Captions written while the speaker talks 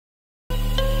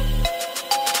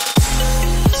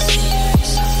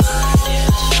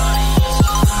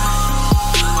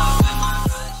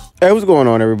Hey, what's going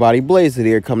on, everybody? BlazeHood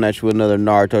here, coming at you with another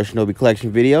Naruto Shinobi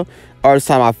collection video. This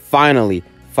time I finally,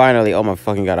 oh my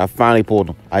fucking god, I finally pulled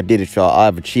them. I did it, y'all.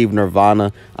 I've achieved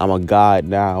Nirvana. I'm a god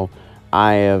now.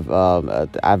 I've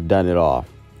done it all.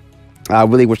 I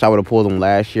really wish I would have pulled them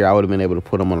last year. I would have been able to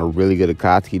put them on a really good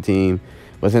Akatsuki team.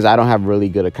 But since I don't have really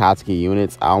good Akatsuki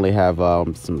units, I only have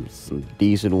some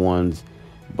decent ones.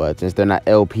 But since they're not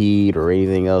LP'd or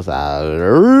anything else, this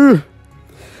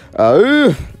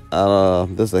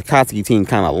Akatsuki team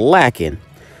kind of lacking.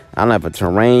 I don't have a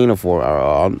terrain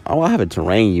I have a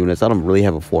terrain unit. I don't really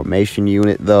have a formation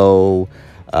unit though.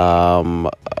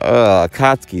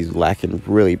 Akatsuki's lacking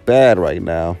really bad right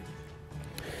now.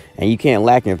 And you can't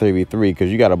lack in 3v3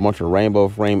 because you got a bunch of rainbow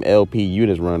frame LP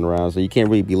units running around, so you can't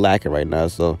really be lacking right now.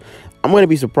 So I'm gonna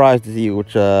be surprised to see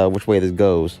which way this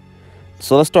goes.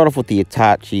 So let's start off with the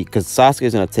Itachi, because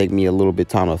Sasuke's going to take me a little bit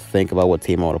of time to think about what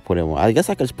team I want to put him on. I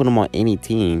guess I could just put him on any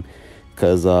team,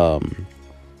 because,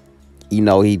 you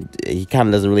know, he kind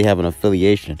of doesn't really have an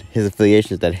affiliation. His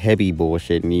affiliation is that heavy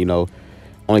bullshit, and, you know,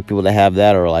 only people that have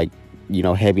that are, like, you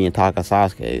know, heavy and Taka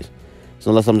Sasuke's. So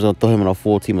unless I'm just going to throw him in a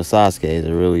full team of Sasuke's,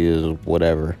 it really is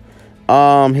whatever.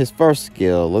 His first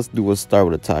skill, let's start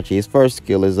with Itachi. His first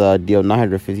skill is deal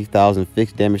 950,000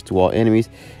 fixed damage to all enemies.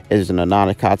 It is a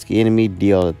non-Akatsuki enemy.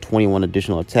 Deal 21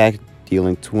 additional attacks,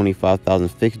 dealing 25,000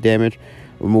 fixed damage.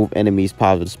 Remove enemies'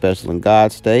 positive special in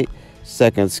God state.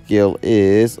 Second skill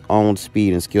is own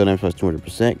speed and skill damage plus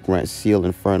 200%. Grant Seal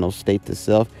Inferno state to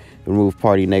self. Remove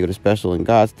party negative special in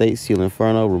God state. Seal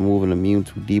Inferno. Remove an immune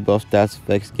to debuff stats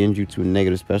effects. Genju to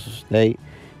negative special state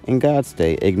in God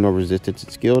state. Ignore resistance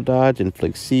and skill dodge.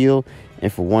 Inflict seal.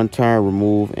 And for one turn,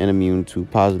 remove an immune to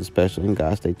positive special in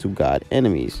God state to God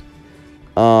enemies.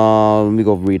 Let me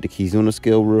go read the KIZUNA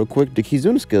skill real quick. The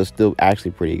KIZUNA skill is still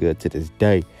actually pretty good to this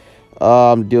day.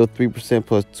 Deal 3%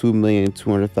 plus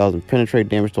 2,200,000 penetrate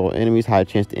damage to all enemies. High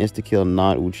chance to insta-kill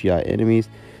non-Uchiha enemies.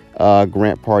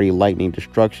 Grant party lightning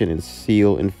destruction and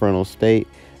seal infernal state.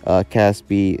 Cast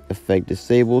speed effect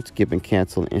disabled. Skip and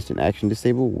cancel instant action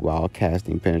disabled while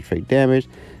casting penetrate damage.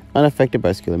 Unaffected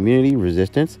by skill immunity,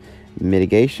 resistance,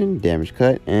 mitigation, damage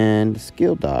cut, and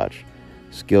skill dodge.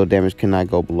 Skill damage cannot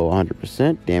go below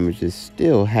 100%. Damage is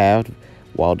still halved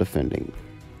while defending.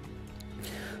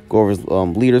 Go over his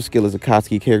leader skill is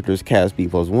Akatsuki characters cast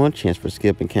speed plus 1, chance for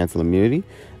skip and cancel immunity.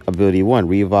 Ability 1,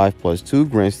 revive plus 2,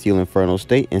 grant seal infernal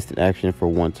state, instant action for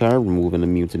 1 turn, remove an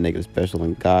immune to negative special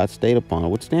in God state upon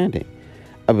withstanding.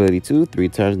 Ability 2, 3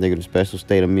 turns negative special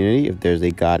state immunity if there's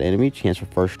a God enemy, chance for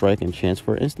first strike and chance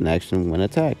for instant action when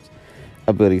attacked.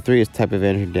 Ability 3 is type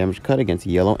advantage and damage cut against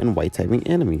yellow and white typing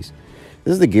enemies.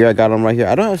 This is the gear I got on right here.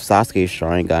 I don't have Sasuke's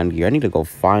Sharingan gear. I need to go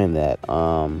find that. Do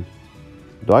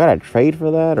I gotta trade for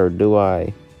that, or do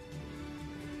I?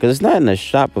 Because it's not in the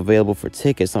shop available for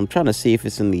tickets. So I'm trying to see if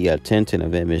it's in the 10-10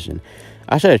 event mission.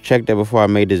 I should have checked that before I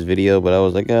made this video, but I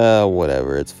was like,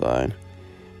 whatever, it's fine.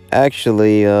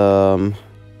 Actually, I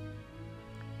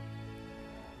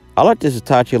like this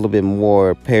Itachi a little bit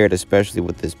more paired, especially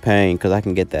with this pain, because I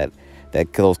can get those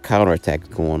counterattacks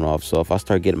going off. So if I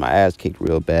start getting my ass kicked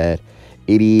real bad,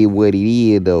 it is what it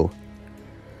is, though.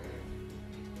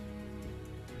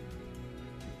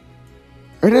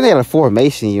 And then they got a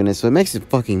formation unit, so it makes it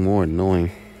fucking more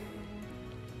annoying.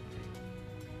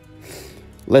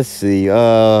 Let's see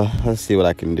what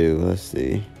I can do. Let's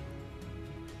see.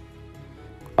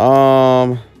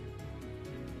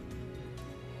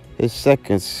 His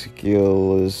second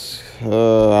skill is I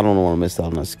don't want to miss out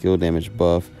on that skill damage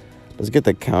buff. Let's get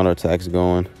the counterattacks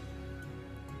going.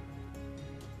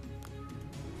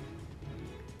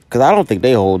 Because I don't think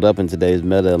they hold up in today's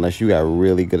meta unless you got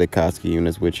really good Akatsuki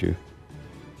units with you.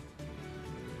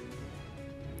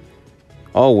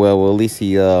 Oh, well, at least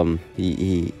he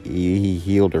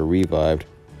healed or revived.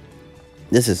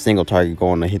 This is single target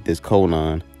going to hit this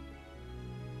Konan.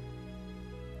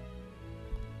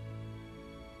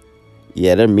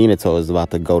 Yeah, their Minato is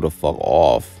about to go the fuck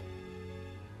off.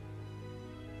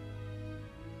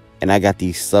 And I got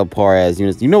these subpar ass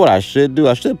units. You know what I should do?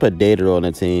 I should put Data on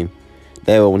the team.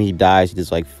 That way when he dies, he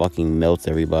just like fucking melts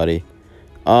everybody.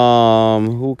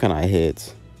 Who can I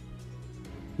hit?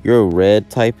 You're red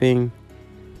typing.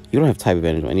 You don't have type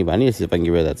advantage on anybody. I need to see if I can get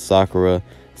rid of that Sakura.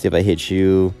 See if I hit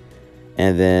you.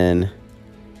 And then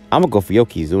I'm gonna go for your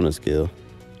KIZUNA skill.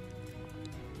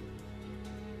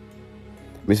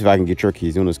 Let me see if I can get your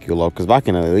KIZUNA skill off. Because if I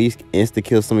can at least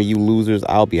insta-kill some of you losers,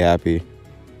 I'll be happy.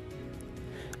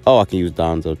 Oh, I can use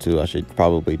Danzo too. I should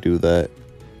probably do that.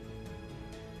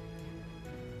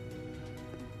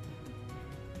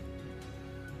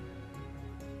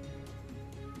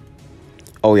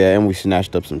 Oh, yeah, and we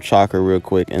snatched up some chakra real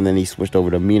quick. And then he switched over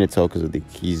to Minato because of the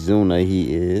KIZUNA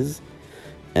he is.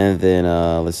 And then,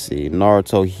 let's see.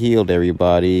 Naruto healed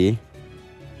everybody.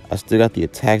 I still got the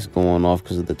attacks going off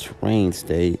because of the terrain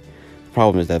state. The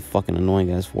problem is that fucking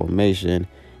annoying-ass formation.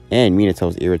 And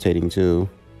Minato's irritating, too.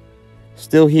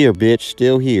 Still here, bitch.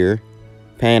 Still here.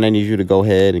 Pain, I need you to go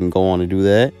ahead and go on and do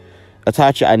that.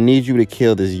 Itachi, I need you to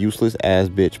kill this useless-ass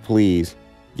bitch, please.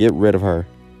 Get rid of her.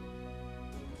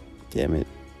 Damn it.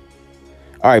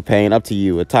 Alright, Pain, up to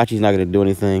you. Itachi's not going to do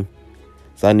anything.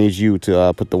 So I need you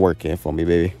to put the work in for me,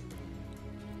 baby.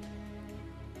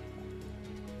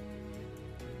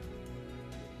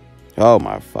 Oh,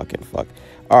 my fucking fuck.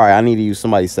 Alright, I need to use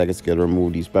somebody's second skill to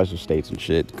remove these special states and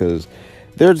shit. Because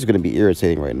they're just going to be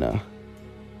irritating right now.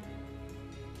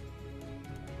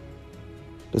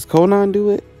 Does Conan do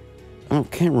it? I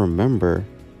can't remember.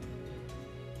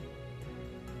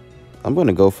 I'm going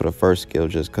to go for the first skill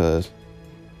just because.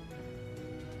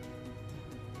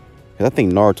 I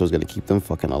think Naruto's going to keep them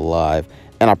fucking alive.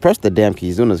 And I pressed the damn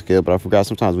KIZUNA skill, but I forgot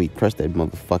sometimes we press that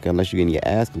motherfucker unless you're getting your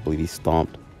ass completely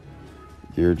stomped.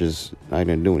 You're just not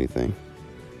going to do anything.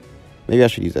 Maybe I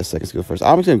should use that second skill first.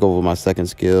 I'm just going to go with my second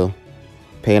skill.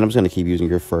 Pain, I'm just going to keep using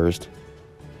your first.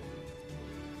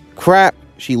 Crap!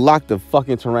 She locked the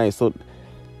fucking terrain, so...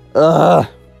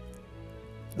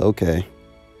 Okay.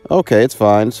 Okay, it's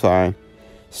fine, it's fine.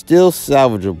 Still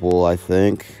salvageable, I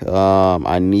think.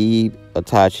 I need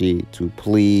Itachi to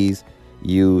please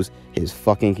use his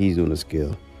fucking KIZUNA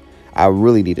skill. I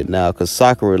really need it now, because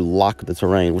Sakura locked the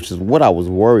terrain, which is what I was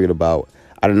worried about.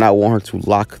 I did not want her to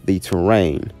lock the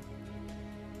terrain.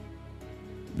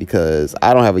 Because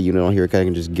I don't have a unit on here that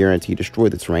can just guarantee destroy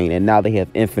the terrain, and now they have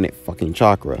infinite fucking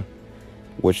chakra.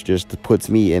 Which just puts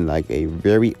me in like a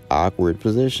very awkward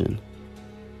position.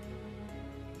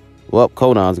 Well,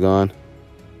 Conan's gone.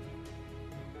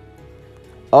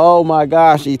 Oh my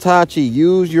gosh, Itachi,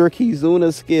 use your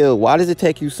KIZUNA skill. Why does it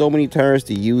take you so many turns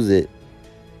to use it?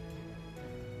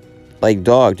 Like,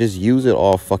 dog, just use it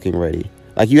all fucking ready.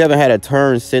 Like, you haven't had a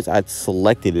turn since I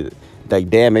selected it. Like,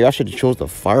 damn, maybe I should have chose the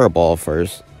fireball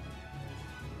first.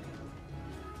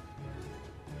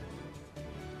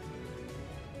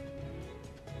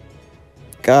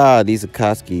 God, these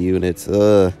Akatsuki units.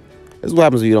 This is what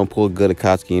happens when you don't pull good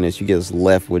Akatsuki units. You get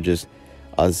left with just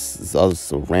a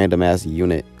random ass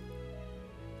unit.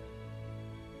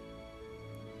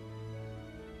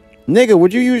 Nigga,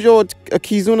 would you use your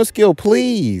KIZUNA skill,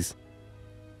 please?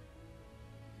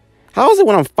 How is it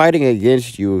when I'm fighting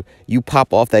against you, you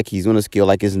pop off that KIZUNA skill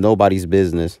like it's nobody's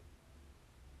business?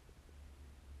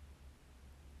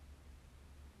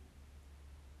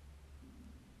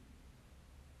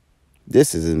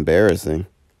 This is embarrassing.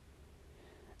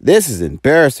 This is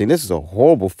embarrassing. This is a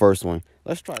horrible first one.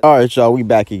 Let's try. All right, y'all. We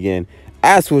back again.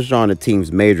 I switched on the teams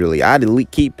majorly. I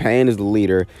keep Pain as the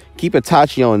leader. Keep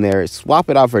Itachi on there. Swap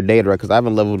it out for Data because I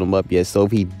haven't leveled him up yet. So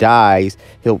if he dies,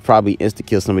 he'll probably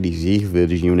insta-kill some of these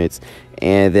G-Village units.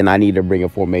 And then I need to bring a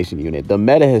formation unit. The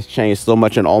meta has changed so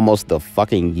much in almost the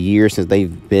fucking year since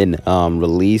they've been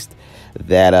released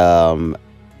that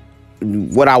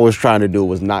what I was trying to do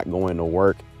was not going to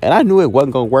work. And I knew it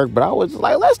wasn't going to work, but I was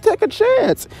like, let's take a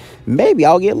chance. Maybe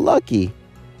I'll get lucky.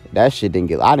 That shit didn't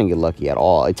get, I didn't get lucky at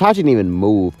all. Itachi didn't even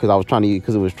move because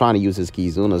it was trying to use his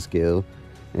KIZUNA skill.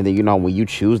 And then, you know, when you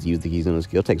choose to use the KIZUNA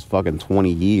skill, it takes fucking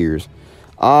 20 years.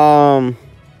 So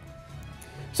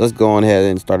let's go on ahead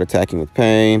and start attacking with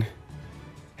Pain.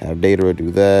 Have Data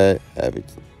do that. Have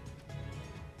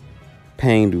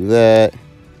Pain do that.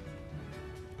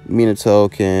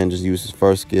 Minato can just use his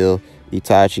first skill.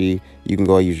 Itachi, you can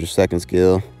go use your second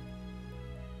skill.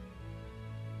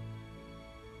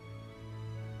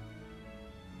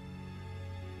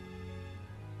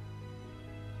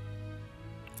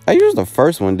 I used the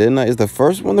first one, didn't I? Is the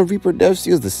first one the Reaper Death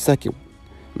Seal? Is the second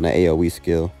one the AoE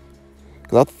skill?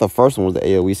 Because I thought the first one was the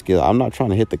AoE skill. I'm not trying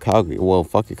to hit the Kaguya. Well,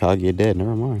 fuck it, Kaguya dead.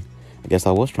 Never mind. I guess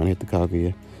I was trying to hit the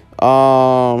Kaguya.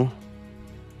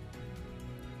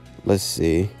 Let's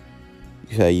see.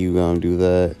 How you gonna do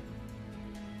that?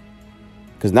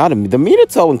 Because now the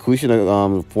Minato and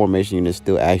Kushina formation unit is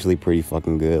still actually pretty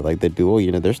fucking good. Like the dual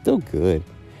unit, they're still good.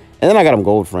 And then I got them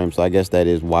gold frame, so I guess that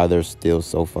is why they're still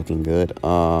so fucking good.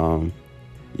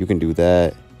 You can do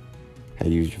that. I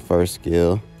use your first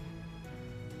skill.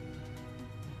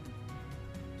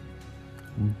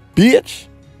 Bitch!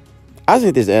 I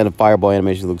think this fireball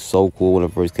animation looks so cool when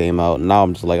it first came out. Now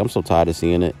I'm just like, I'm so tired of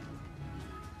seeing it.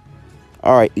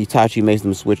 Alright, Itachi makes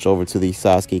them switch over to the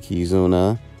Sasuke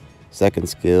KIZUNA. Second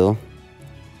skill.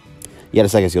 Yeah, the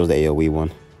second skill was the AoE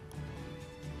one.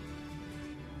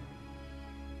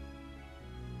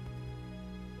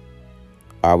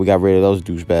 All right, we got rid of those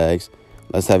douchebags.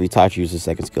 Let's have Itachi use his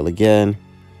second skill again.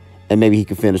 And maybe he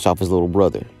can finish off his little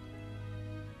brother.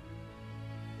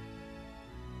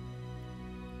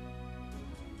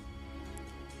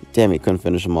 Damn it, couldn't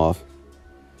finish him off.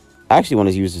 I actually want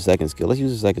to use the second skill. Let's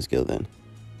use the second skill then.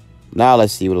 Now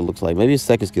let's see what it looks like. Maybe his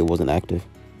second skill wasn't active.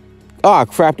 Oh,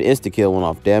 crap, the insta-kill went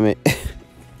off. Damn it.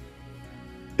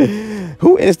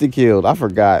 Who insta-killed? I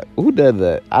forgot. Who did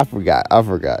that? I forgot.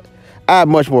 I had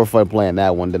much more fun playing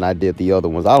that one than I did the other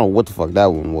ones. I don't know what the fuck that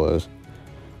one was.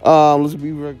 Let's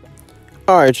be right back.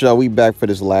 All right, y'all. We back for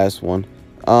this last one.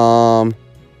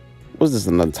 What's this?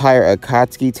 An entire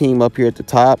Akatsuki team up here at the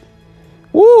top.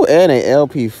 Woo, and an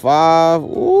LP5.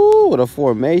 Woo, with a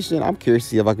formation. I'm curious to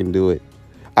see if I can do it.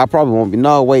 I probably won't be.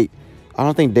 No, wait. I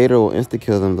don't think Data will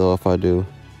insta-kill them, though, if I do.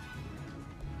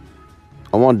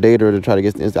 I want Data to try to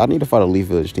get the insta. I need to fight a Leaf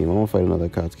Village team. I want to fight another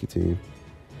Akatsuki team.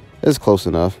 It's close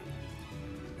enough.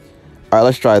 All right,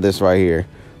 let's try this right here.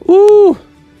 Woo!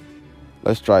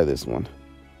 Let's try this one.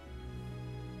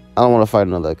 I don't want to fight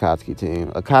another Akatsuki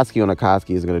team. Akatsuki on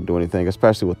Akatsuki isn't going to do anything,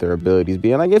 especially with their abilities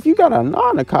being like, if you got a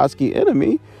non-Akatsuki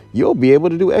enemy, you'll be able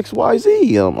to do X, Y,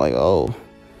 Z. And I'm like, oh.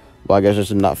 Well, I guess I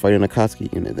should not fight an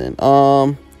Akatsuki unit then.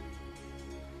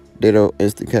 Data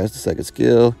instant cast the second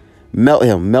skill. Melt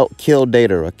him. Kill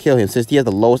Data. Or kill him. Since he has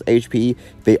the lowest HP,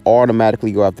 they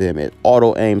automatically go after him. It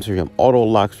auto aims for him. Auto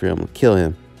locks for him. Kill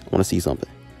him. I want to see something.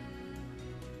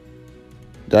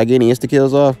 Did I get any insta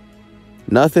kills off?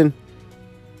 Nothing?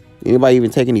 Anybody even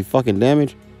take any fucking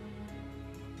damage?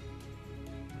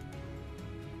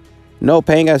 No,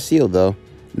 Pain got sealed though.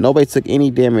 Nobody took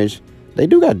any damage. They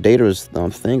do got Data's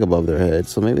thing above their head,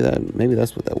 so maybe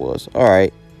that's what that was. All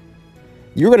right.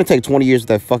 You're going to take 20 years with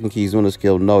that fucking KIZUNA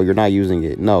skill. No, you're not using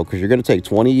it. No, because you're going to take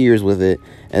 20 years with it,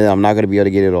 and then I'm not going to be able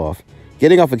to get it off.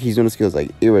 Getting off a KIZUNA skill is,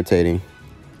 like, irritating.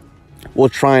 Well,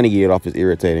 trying to get it off is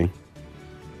irritating.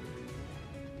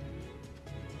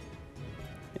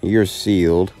 And you're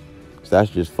sealed. So that's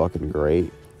just fucking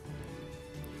great.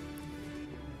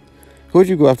 Who'd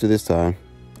you go after this time?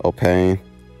 Oh, Pain.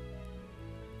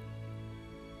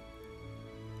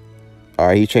 All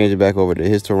right, he changed it back over to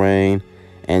his terrain.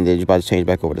 And then you're about to change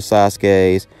back over to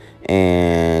Sasuke's.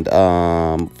 And,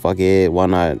 fuck it. Why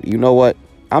not? You know what?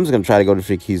 I'm just going to try to go to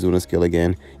the KIZUNA skill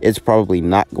again. It's probably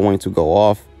not going to go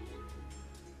off.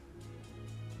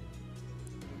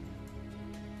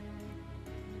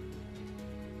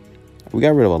 We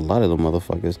got rid of a lot of them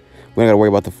motherfuckers. We don't got to worry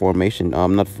about the formation.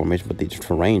 Not the formation, but the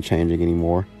terrain changing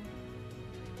anymore.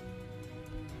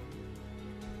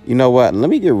 You know what? Let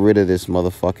me get rid of this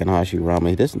motherfucking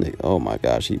Hashirama. This nigga, oh my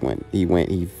gosh, he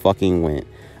fucking went.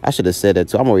 I should have said that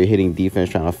too. I'm already hitting defense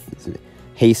trying to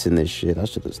hasten this shit. I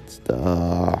should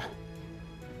have.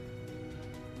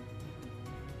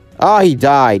 Oh, he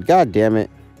died. God damn it.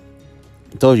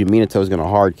 I told you Minato's gonna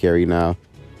hard carry now.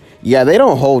 Yeah, they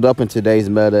don't hold up in today's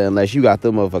meta unless you got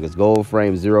them motherfuckers gold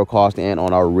frame, zero cost, and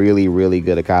on a really, really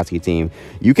good Akatsuki team.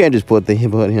 You can't just put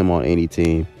him on any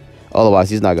team.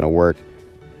 Otherwise, he's not gonna work.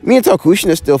 Minato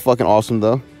Kushina is still fucking awesome,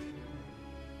 though.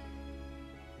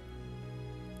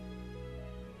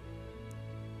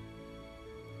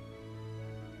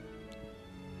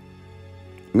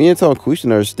 Minato and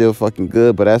Kushina are still fucking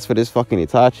good, but as for this fucking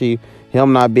Itachi,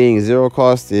 him not being zero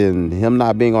cost and him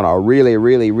not being on a really,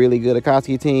 really, really good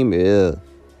Akatsuki team,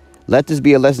 let this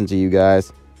be a lesson to you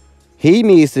guys. He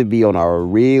needs to be on a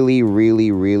really,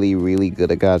 really, really, really good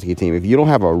Akatsuki team. If you don't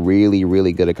have a really,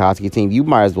 really good Akatsuki team, you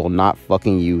might as well not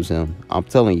fucking use him. I'm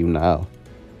telling you now.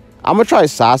 I'm going to try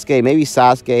Sasuke. Maybe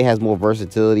Sasuke has more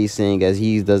versatility, seeing as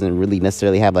he doesn't really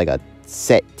necessarily have like a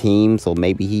set team. So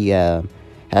maybe he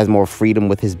has more freedom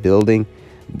with his building.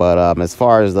 But as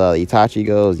far as Itachi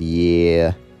goes,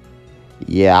 yeah,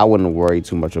 I wouldn't worry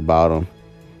too much about him.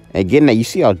 And getting that, you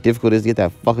see how difficult it is to get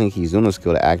that fucking KIZUNA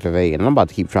skill to activate. And I'm about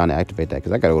to keep trying to activate that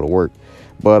because I got to go to work.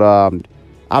 But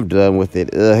I'm done with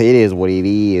it. It is what it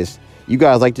is. You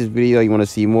guys like this video? You want to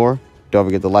see more? Don't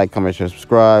forget to like, comment, share,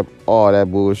 subscribe. All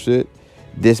that bullshit.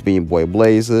 This being boy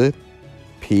BlazeHood.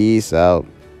 Peace out.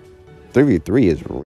 3v3 is